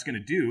what that's going to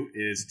do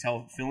is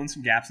fill in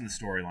some gaps in the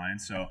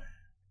storyline. So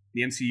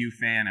the MCU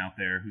fan out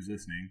there who's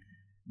listening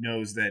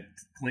knows that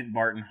Clint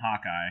Barton,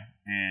 Hawkeye,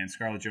 and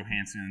Scarlett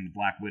Johansson,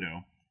 Black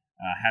Widow,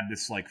 had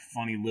this like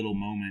funny little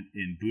moment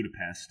in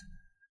Budapest,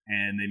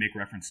 and they make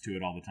reference to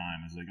it all the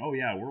time. It's like, oh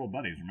yeah, we're old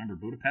buddies. Remember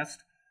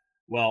Budapest?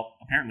 Well,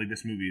 apparently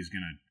this movie is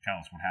going to tell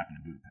us what happened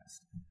in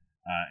Budapest.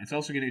 It's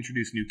also going to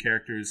introduce new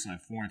characters.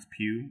 Florence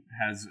Pugh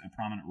has a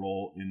prominent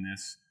role in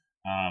this.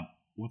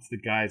 What's the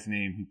guy's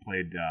name who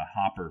played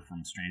Hopper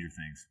from Stranger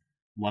Things?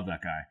 Love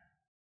that guy.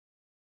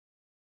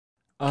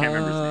 Can't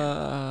remember his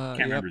name.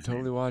 Can't remember his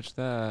totally name. Watched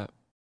that.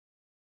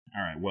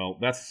 All right, well,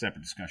 that's a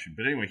separate discussion.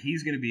 But anyway,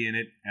 he's going to be in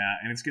it,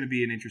 and it's going to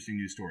be an interesting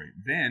news story.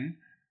 Then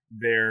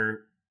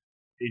they're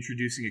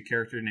introducing a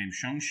character named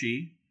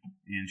Shang-Chi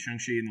in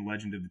Shang-Chi and the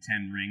Legend of the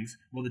Ten Rings.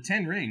 Well, the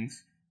Ten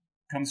Rings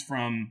comes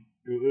from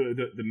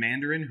the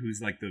Mandarin,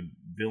 who's like the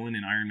villain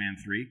in Iron Man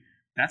 3.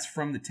 That's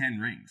from the Ten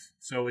Rings.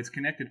 So it's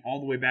connected all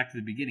the way back to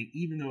the beginning,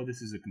 even though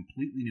this is a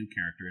completely new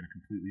character and a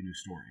completely new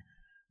story.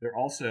 They're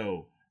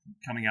also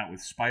coming out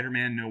with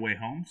Spider-Man No Way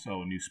Home,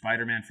 so a new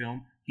Spider-Man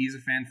film. He's a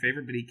fan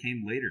favorite, but he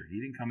came later. He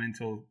didn't come in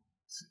till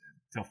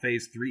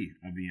phase 3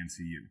 of the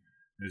MCU.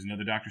 There's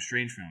another Doctor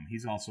Strange film.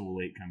 He's also a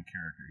late-come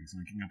character. He's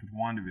linking up with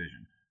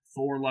WandaVision.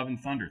 Thor Love and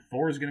Thunder.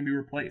 Thor is going to be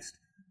replaced.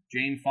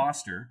 Jane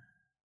Foster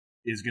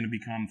is going to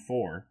become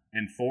Thor,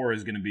 and Thor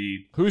is going to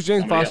be... Who's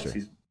Jane Foster?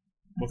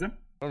 What's that?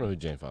 I don't know who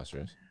Jane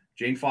Foster is.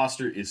 Jane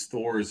Foster is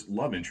Thor's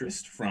love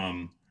interest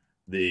from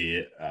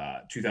the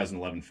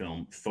 2011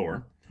 film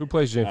Thor. Who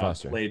plays Jane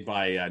Foster? Played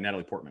by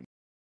Natalie Portman.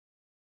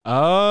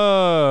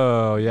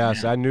 Oh,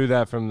 yes. Yeah. I knew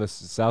that from the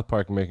South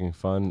Park making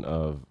fun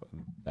of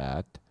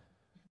that.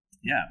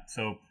 Yeah,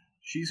 so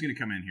she's going to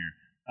come in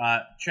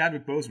here.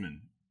 Chadwick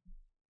Boseman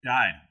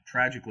died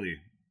tragically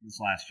this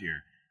last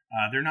year.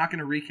 They're not going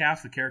to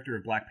recast the character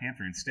of Black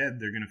Panther. Instead,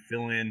 they're going to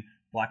fill in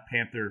Black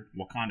Panther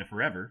Wakanda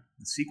Forever,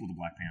 the sequel to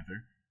Black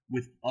Panther,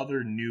 with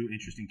other new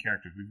interesting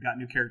characters. We've got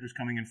new characters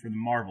coming in for the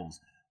Marvels.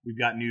 We've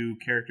got new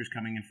characters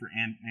coming in for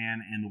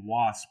Ant-Man and the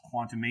Wasp,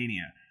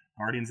 Quantumania,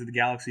 Guardians of the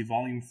Galaxy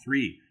Volume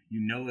 3. You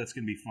know that's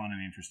going to be fun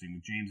and interesting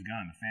with James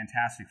Gunn, the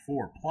Fantastic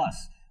Four.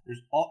 Plus,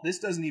 this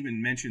doesn't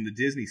even mention the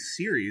Disney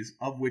series,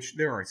 of which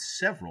there are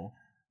several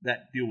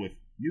that deal with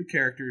new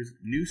characters,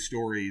 new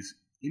stories,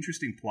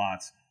 interesting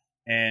plots,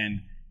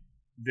 and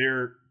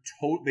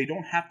they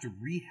don't have to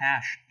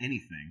rehash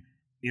anything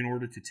in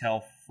order to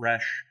tell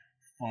fresh,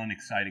 fun,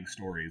 exciting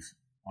stories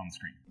on the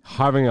screen.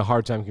 Having a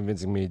hard time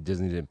convincing me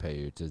Disney didn't pay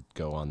you to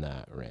go on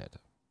that rant.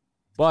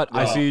 But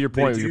I see your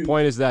point. Your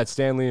point is that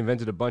Stan Lee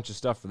invented a bunch of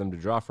stuff for them to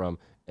draw from,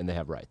 and they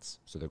have rights,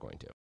 so they're going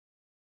to.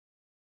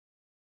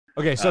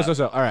 Okay, so.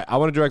 All right, I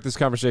want to direct this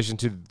conversation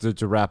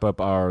to wrap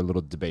up our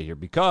little debate here,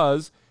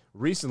 because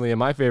recently in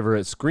my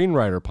favorite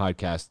screenwriter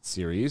podcast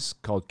series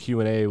called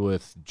Q&A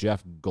with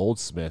Jeff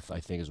Goldsmith, I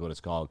think is what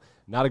it's called.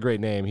 Not a great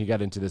name. He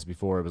got into this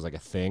before it was like a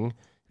thing.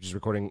 just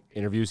recording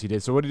interviews he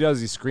did. So what he does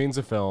is he screens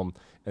a film,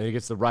 and he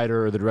gets the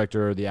writer or the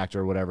director or the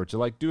actor or whatever to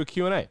like do a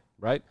Q&A,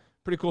 right?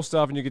 Pretty cool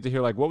stuff, and you get to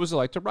hear like what was it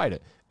like to write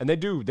it. And they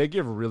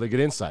give really good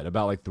insight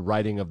about like the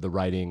writing of the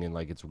writing, and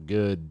like it's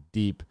good,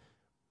 deep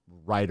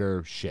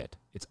writer shit.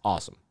 It's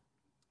awesome.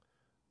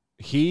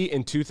 He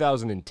in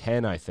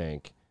 2010, I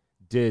think,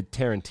 did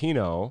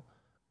Tarantino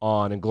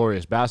on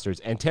Inglorious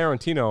Basterds, and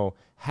Tarantino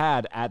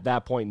had at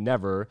that point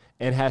never,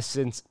 and has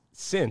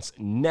since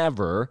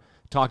never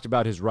talked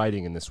about his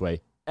writing in this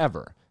way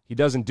ever. He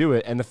doesn't do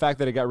it, and the fact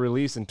that it got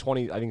released in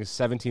I think it's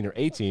 17 or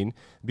 18,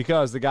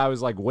 because the guy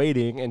was like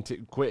waiting and to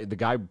quit. The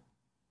guy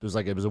was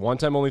like, it was a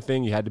one-time only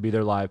thing. You had to be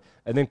there live,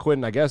 and then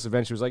Quentin, I guess,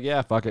 eventually was like,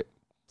 yeah, fuck it,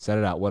 send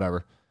it out,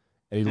 whatever,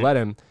 and he let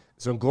him.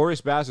 So in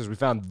Inglorious Basterds, we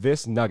found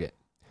this nugget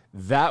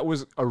that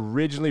was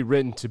originally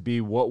written to be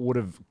what would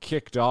have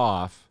kicked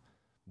off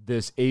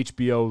this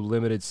HBO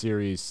limited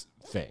series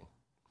thing.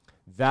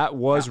 That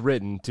was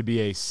written to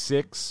be a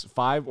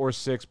 5 or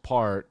 6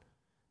 part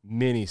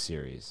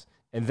miniseries.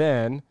 And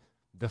then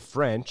the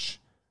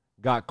French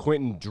got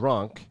Quentin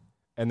drunk,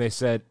 and they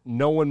said,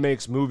 no one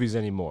makes movies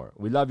anymore.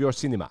 We love your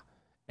cinema.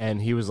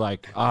 And he was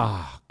like,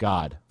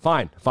 God,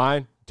 fine,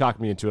 talk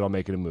me into it, I'll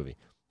make it a movie.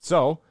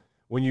 So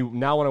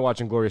when I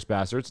watch Inglorious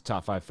Basterds, it's a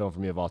top 5 film for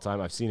me of all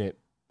time. I've seen it,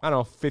 I don't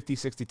know, 50,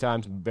 60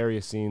 times,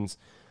 various scenes.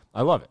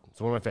 I love it. It's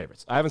one of my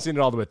favorites. I haven't seen it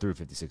all the way through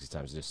 50, 60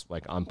 times, just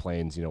like on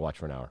planes, watch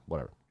for an hour,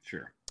 whatever.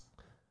 Sure.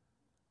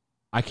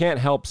 I can't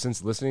help,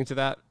 since listening to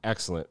that,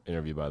 excellent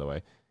interview, by the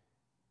way,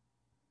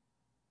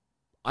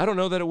 I don't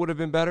know that it would have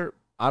been better.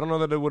 I don't know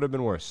that it would have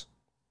been worse.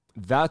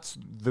 That's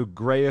the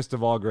grayest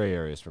of all gray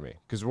areas for me.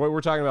 Because what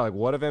we're talking about, like,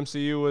 what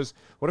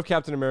if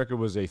Captain America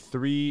was a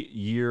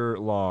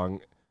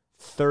 3-year-long,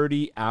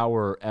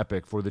 30-hour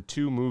epic for the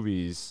 2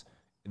 movies,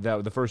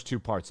 the first 2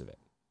 parts of it?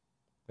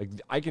 Like,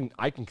 I can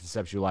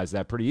conceptualize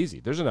that pretty easy.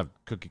 There's enough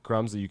cookie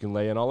crumbs that you can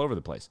lay in all over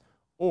the place.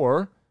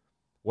 Or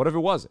what if it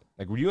wasn't?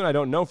 Like, you and I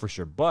don't know for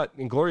sure, but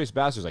Inglorious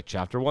Basterds, like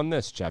chapter 1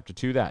 this, chapter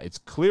 2 that. It's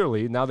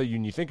clearly, now that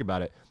you think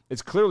about it,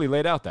 it's clearly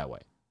laid out that way.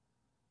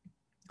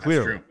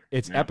 Clearly. That's true.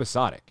 It's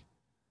episodic.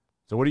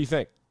 So what do you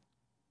think?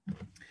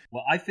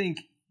 Well, I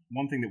think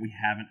one thing that we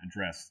haven't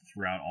addressed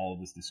throughout all of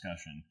this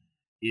discussion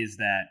is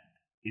that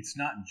it's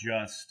not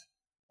just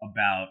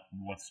about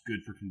what's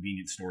good for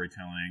convenient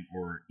storytelling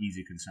or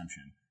easy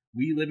consumption.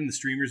 We live in the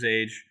streamers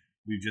age.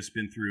 We've just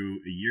been through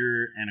a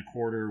year and a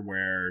quarter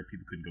where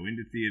people couldn't go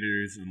into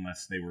theaters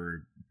unless they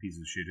were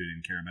pieces of shit who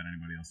didn't care about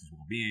anybody else's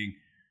well-being.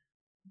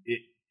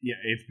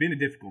 It's been a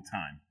difficult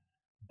time,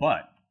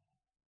 but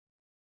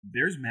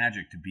there's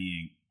magic to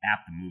being at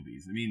the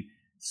movies. I mean,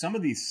 some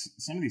of these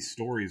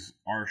stories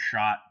are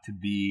shot to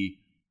be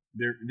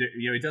there.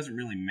 It doesn't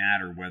really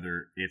matter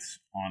whether it's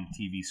on a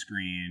TV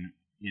screen,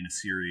 in a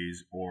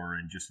series, or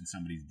in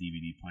somebody's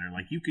DVD player.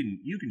 Like, you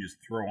can just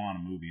throw on a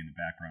movie in the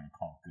background and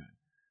call it good.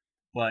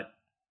 But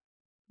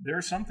there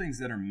are some things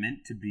that are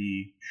meant to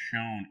be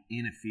shown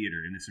in a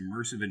theater, in this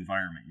immersive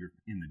environment. You're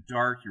in the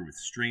dark, you're with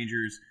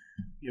strangers.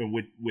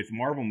 With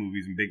Marvel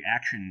movies and big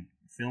action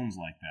films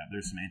like that,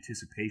 there's some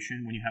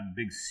anticipation. When you have a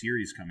big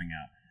series coming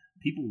out,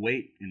 people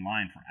wait in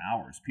line for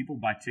hours. People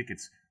buy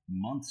tickets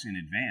months in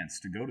advance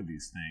to go to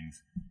these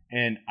things.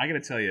 And I got to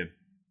tell you,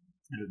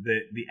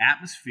 the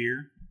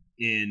atmosphere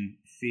in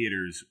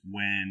theaters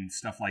when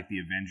stuff like The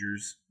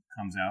Avengers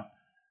comes out,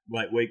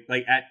 like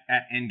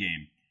at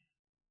Endgame,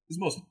 is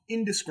the most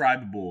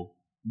indescribable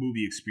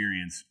movie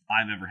experience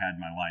I've ever had in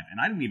my life. And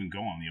I didn't even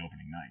go on the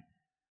opening night.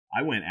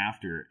 I went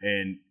after,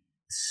 and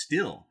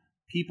still,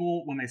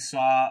 people, when they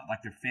saw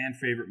like their fan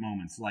favorite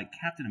moments, like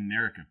Captain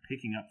America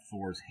picking up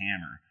Thor's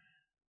hammer,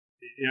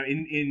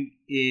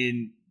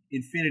 in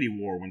Infinity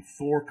War, when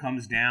Thor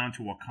comes down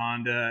to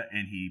Wakanda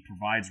and he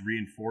provides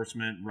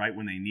reinforcement right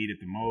when they need it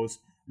the most.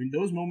 I mean,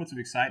 those moments of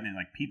excitement,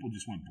 like, people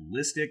just went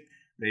ballistic.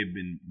 They've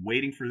been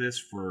waiting for this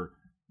for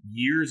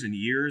years and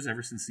years,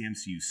 ever since the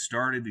MCU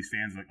started. These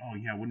fans are like, oh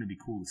yeah, wouldn't it be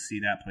cool to see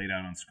that played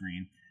out on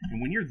screen?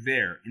 And when you're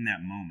there in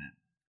that moment,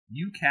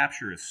 you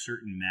capture a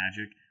certain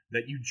magic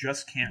that you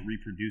just can't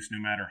reproduce, no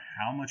matter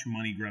how much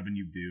money grubbing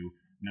you do,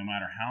 no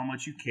matter how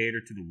much you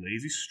cater to the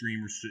lazy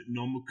streamer sitting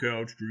on the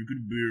couch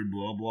drinking beer,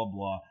 blah, blah,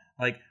 blah.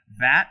 Like,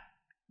 that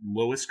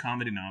lowest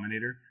common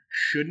denominator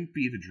shouldn't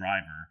be the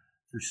driver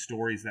for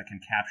stories that can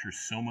capture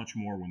so much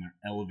more when they're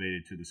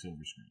elevated to the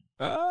silver screen.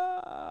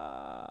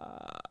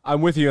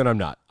 I'm with you and I'm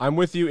not. I'm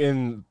with you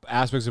in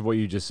aspects of what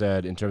you just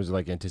said in terms of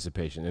like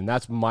anticipation. And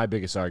that's my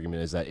biggest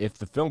argument, is that if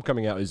the film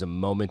coming out is a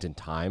moment in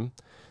time,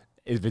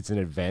 if it's an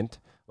event,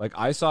 like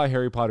I saw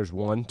Harry Potter's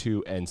 1,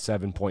 2, and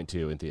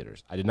 7.2 in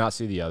theaters. I did not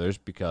see the others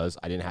because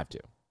I didn't have to.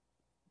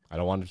 I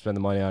don't want to spend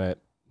the money on it.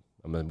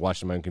 I'm going to watch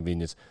it at my own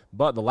convenience.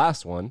 But the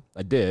last one,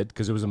 I did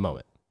because it was a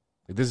moment.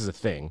 Like, this is a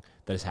thing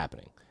that is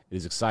happening. It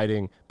is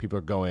exciting. People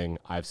are going.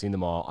 I've seen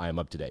them all. I am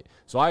up to date.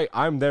 So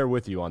I'm there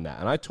with you on that.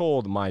 And I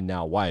told my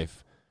now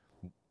wife,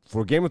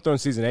 for Game of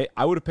Thrones Season 8,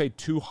 I would have paid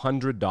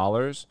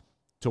 $200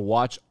 to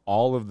watch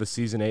all of the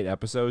Season 8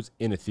 episodes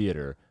in a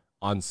theater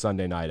on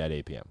Sunday night at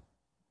 8 p.m.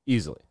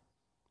 Easily.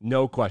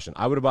 No question.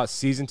 I would have bought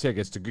season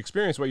tickets to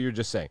experience what you're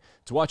just saying.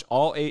 To watch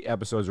all 8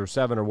 episodes or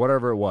 7 or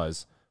whatever it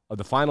was of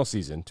the final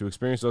season, to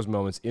experience those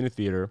moments in a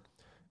theater,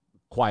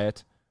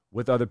 quiet,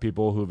 with other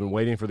people who have been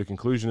waiting for the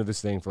conclusion of this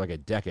thing for like a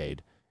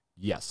decade.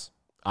 Yes,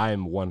 I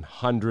am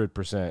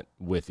 100%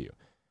 with you.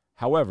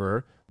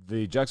 However,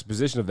 the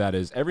juxtaposition of that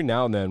is every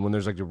now and then when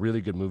there's like a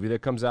really good movie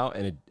that comes out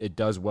and it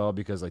does well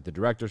because like the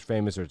director's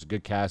famous or it's a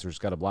good cast or it's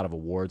got a lot of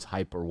awards,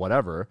 hype or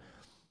whatever,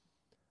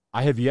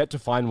 I have yet to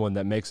find one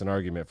that makes an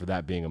argument for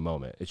that being a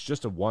moment. It's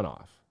just a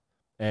one-off.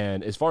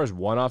 And as far as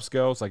one-offs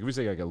go, it's like if we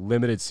say like a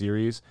limited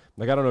series,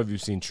 like I don't know if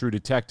you've seen True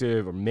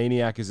Detective or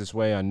Maniac is This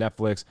Way on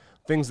Netflix,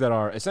 things that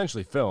are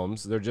essentially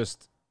films. They're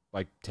just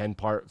like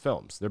 10-part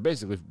films. They're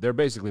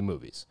basically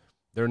movies.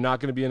 They're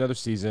not going to be another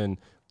season.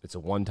 It's a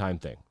one-time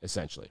thing,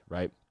 essentially,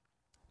 right?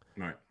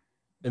 Right.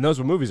 And those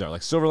what movies are,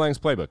 like Silver Linings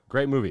Playbook,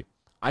 great movie.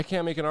 I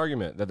can't make an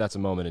argument that that's a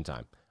moment in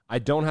time. I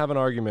don't have an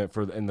argument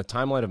for in the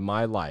timeline of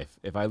my life,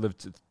 if I live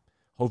to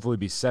hopefully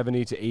be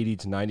 70 to 80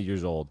 to 90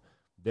 years old,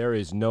 there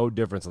is no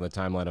difference on the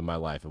timeline of my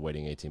life of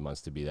waiting 18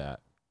 months to be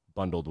that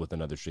bundled with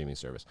another streaming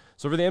service.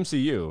 So for the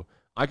MCU,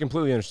 I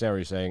completely understand what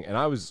you're saying, and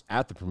I was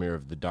at the premiere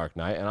of The Dark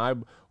Knight, and I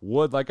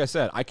would, like I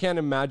said, I can't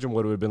imagine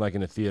what it would have been like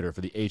in a theater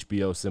for the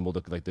HBO symbol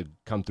to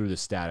come through the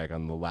static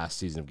on the last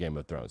season of Game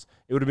of Thrones.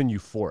 It would have been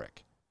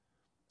euphoric.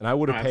 And I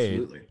would have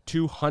paid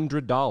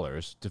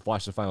 $200 to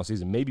watch the final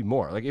season, maybe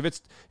more. Like if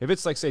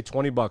it's like say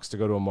 $20 to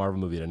go to a Marvel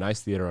movie at a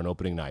nice theater on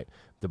opening night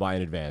to buy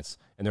in advance,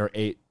 and there are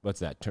 8, what's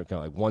that? Kind of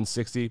like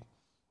 160.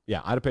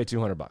 Yeah, I'd have paid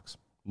 $200,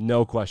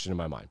 no question in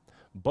my mind.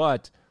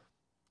 But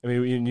I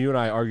mean, you and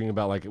I arguing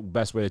about like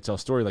best way to tell a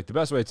story. Like the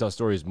best way to tell a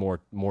story is more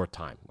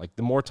time. Like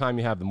the more time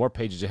you have, the more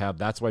pages you have.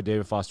 That's why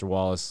David Foster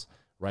Wallace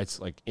writes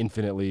like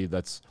infinitely.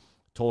 That's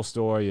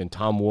Tolstoy and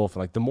Tom Wolfe.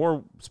 And like the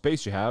more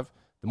space you have,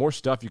 the more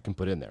stuff you can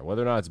put in there.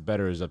 Whether or not it's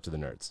better is up to the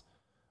nerds.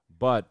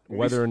 But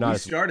whether or not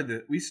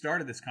we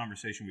started this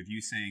conversation with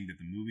you saying that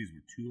the movies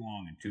were too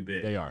long and too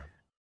big. They are.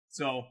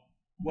 So,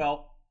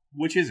 well,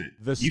 which is it?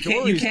 You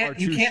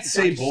can't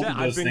say both of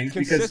those things I've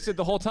been consistent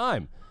the whole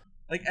time.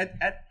 Like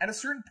at a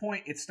certain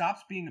point, it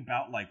stops being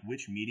about like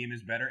which medium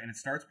is better, and it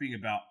starts being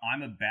about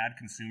I'm a bad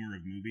consumer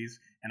of movies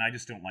and I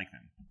just don't like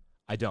them.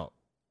 I don't.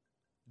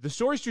 The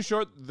story's too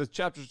short, the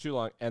chapters are too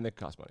long, and they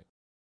cost money.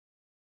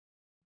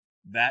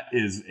 That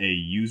is a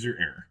user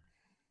error.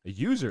 A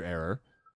user error?